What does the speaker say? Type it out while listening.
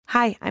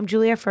Hi, I'm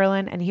Julia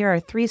Furlan, and here are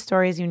 3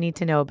 stories you need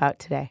to know about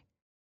today.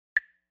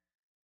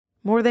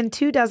 More than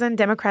 24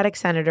 Democratic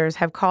senators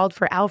have called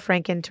for Al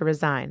Franken to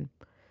resign.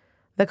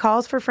 The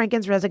calls for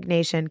Franken's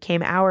resignation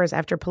came hours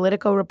after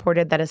Politico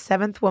reported that a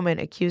 7th woman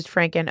accused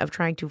Franken of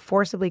trying to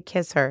forcibly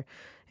kiss her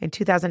in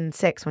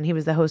 2006 when he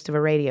was the host of a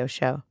radio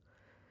show.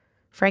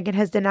 Franken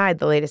has denied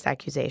the latest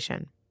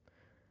accusation.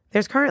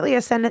 There's currently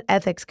a Senate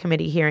Ethics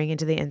Committee hearing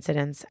into the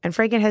incidents, and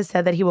Franken has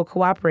said that he will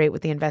cooperate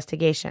with the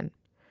investigation.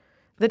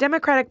 The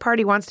Democratic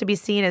Party wants to be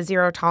seen as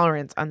zero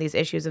tolerance on these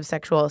issues of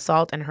sexual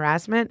assault and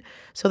harassment,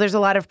 so there's a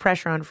lot of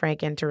pressure on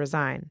Franken to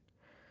resign.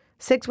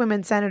 6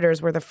 women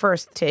senators were the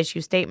first to issue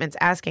statements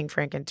asking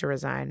Franken to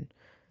resign.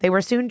 They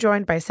were soon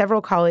joined by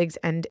several colleagues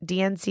and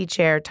DNC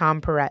Chair Tom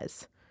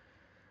Perez.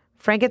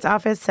 Franken's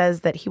office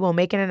says that he will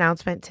make an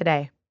announcement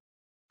today.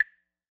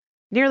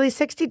 Nearly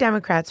 60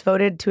 Democrats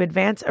voted to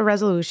advance a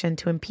resolution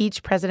to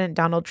impeach President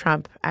Donald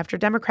Trump after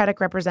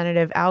Democratic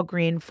Representative Al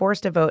Green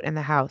forced a vote in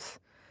the House.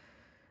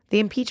 The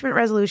impeachment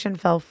resolution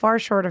fell far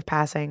short of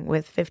passing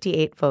with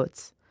 58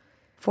 votes.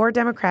 4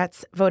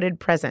 Democrats voted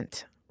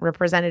present: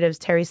 Representatives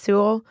Terry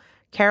Sewell,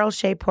 Carol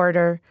Shea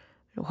Porter,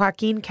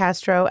 Joaquin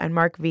Castro, and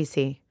Mark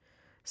Vesey.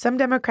 Some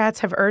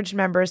Democrats have urged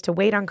members to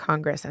wait on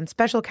Congress and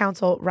Special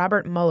Counsel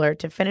Robert Mueller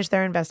to finish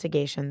their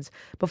investigations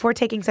before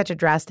taking such a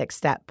drastic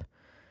step.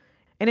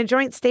 In a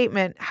joint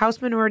statement,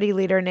 House Minority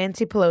Leader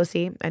Nancy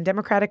Pelosi and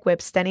Democratic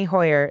Whip Steny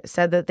Hoyer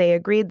said that they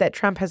agreed that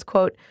Trump has,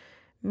 quote,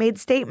 made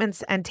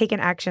statements and taken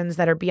actions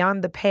that are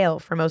beyond the pale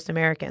for most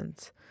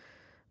Americans.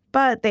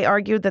 But they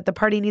argued that the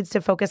party needs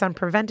to focus on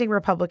preventing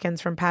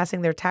Republicans from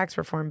passing their tax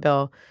reform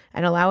bill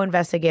and allow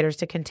investigators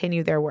to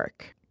continue their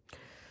work.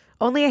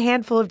 Only a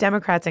handful of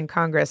Democrats in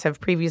Congress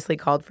have previously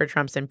called for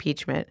Trump's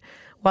impeachment,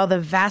 while the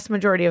vast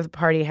majority of the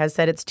party has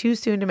said it's too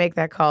soon to make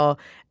that call,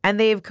 and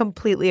they've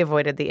completely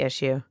avoided the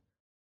issue.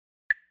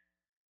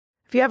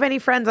 If you have any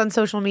friends on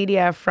social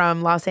media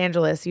from Los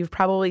Angeles, you've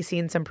probably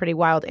seen some pretty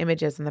wild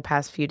images in the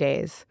past few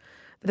days.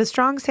 The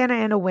strong Santa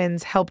Ana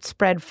winds helped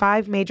spread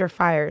 5 major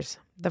fires.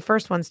 The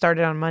first one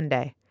started on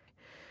Monday.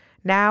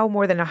 Now,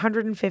 more than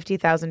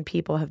 150,000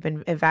 people have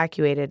been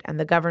evacuated, and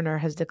the governor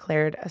has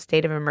declared a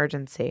state of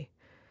emergency.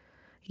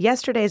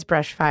 Yesterday's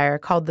brush fire,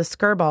 called the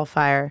Skirball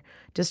Fire,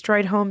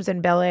 destroyed homes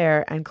in Bel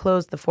Air and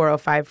closed the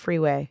 405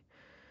 freeway.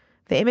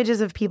 The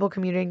images of people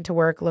commuting to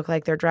work look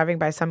like they're driving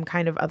by some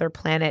kind of other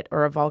planet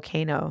or a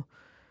volcano.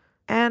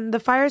 And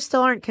the fires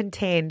still aren't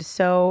contained,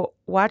 so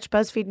watch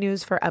BuzzFeed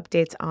News for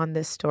updates on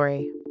this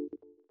story.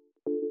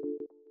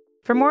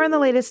 For more on the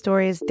latest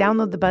stories,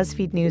 download the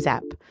BuzzFeed News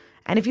app.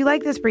 And if you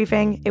like this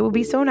briefing, it would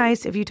be so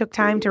nice if you took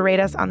time to rate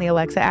us on the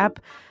Alexa app,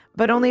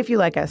 but only if you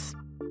like us.